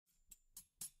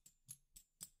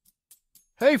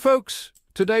Hey folks!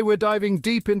 Today we're diving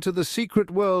deep into the secret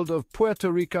world of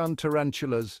Puerto Rican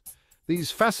tarantulas.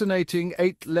 These fascinating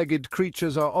eight-legged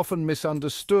creatures are often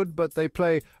misunderstood, but they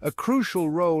play a crucial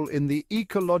role in the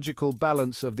ecological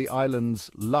balance of the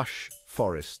island's lush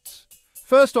forests.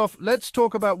 First off, let's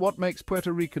talk about what makes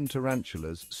Puerto Rican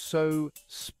tarantulas so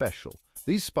special.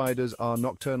 These spiders are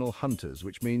nocturnal hunters,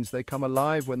 which means they come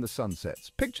alive when the sun sets.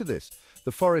 Picture this.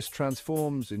 The forest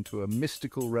transforms into a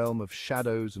mystical realm of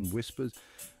shadows and whispers,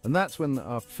 and that's when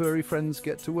our furry friends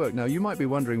get to work. Now, you might be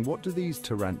wondering, what do these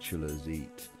tarantulas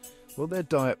eat? Well, their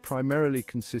diet primarily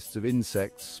consists of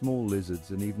insects, small lizards,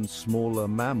 and even smaller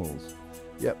mammals.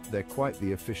 Yep, they're quite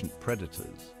the efficient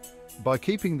predators. By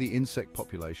keeping the insect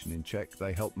population in check,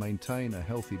 they help maintain a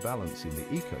healthy balance in the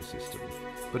ecosystem.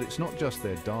 But it's not just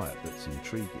their diet that's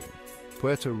intriguing.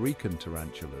 Puerto Rican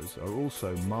tarantulas are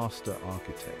also master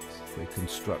architects. They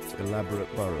construct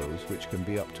elaborate burrows which can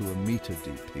be up to a meter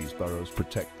deep. These burrows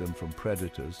protect them from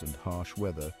predators and harsh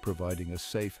weather, providing a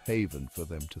safe haven for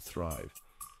them to thrive.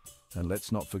 And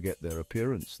let's not forget their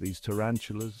appearance. These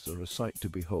tarantulas are a sight to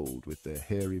behold with their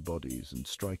hairy bodies and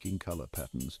striking color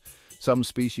patterns. Some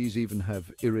species even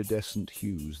have iridescent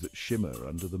hues that shimmer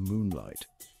under the moonlight.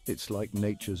 It's like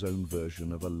nature's own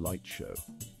version of a light show.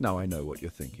 Now, I know what you're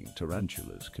thinking.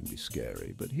 Tarantulas can be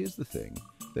scary, but here's the thing.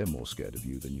 They're more scared of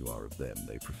you than you are of them.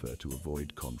 They prefer to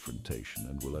avoid confrontation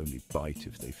and will only bite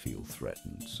if they feel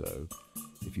threatened. So,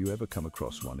 if you ever come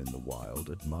across one in the wild,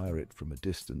 admire it from a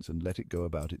distance and let it go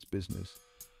about its business.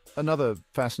 Another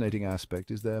fascinating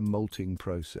aspect is their molting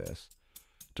process.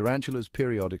 Tarantulas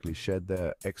periodically shed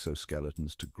their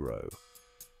exoskeletons to grow.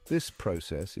 This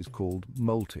process is called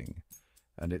molting,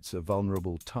 and it's a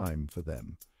vulnerable time for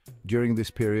them. During this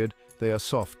period, they are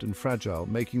soft and fragile,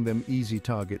 making them easy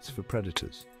targets for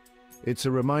predators. It's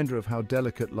a reminder of how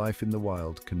delicate life in the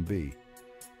wild can be.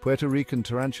 Puerto Rican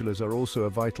tarantulas are also a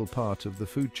vital part of the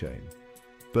food chain.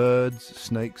 Birds,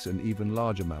 snakes, and even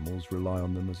larger mammals rely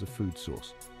on them as a food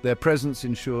source. Their presence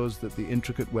ensures that the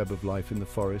intricate web of life in the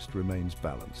forest remains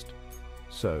balanced.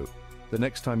 So, the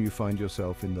next time you find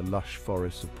yourself in the lush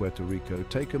forests of Puerto Rico,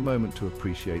 take a moment to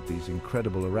appreciate these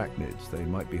incredible arachnids. They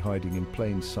might be hiding in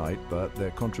plain sight, but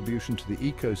their contribution to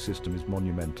the ecosystem is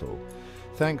monumental.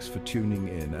 Thanks for tuning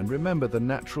in, and remember, the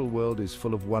natural world is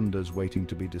full of wonders waiting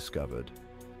to be discovered.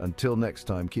 Until next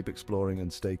time, keep exploring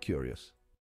and stay curious.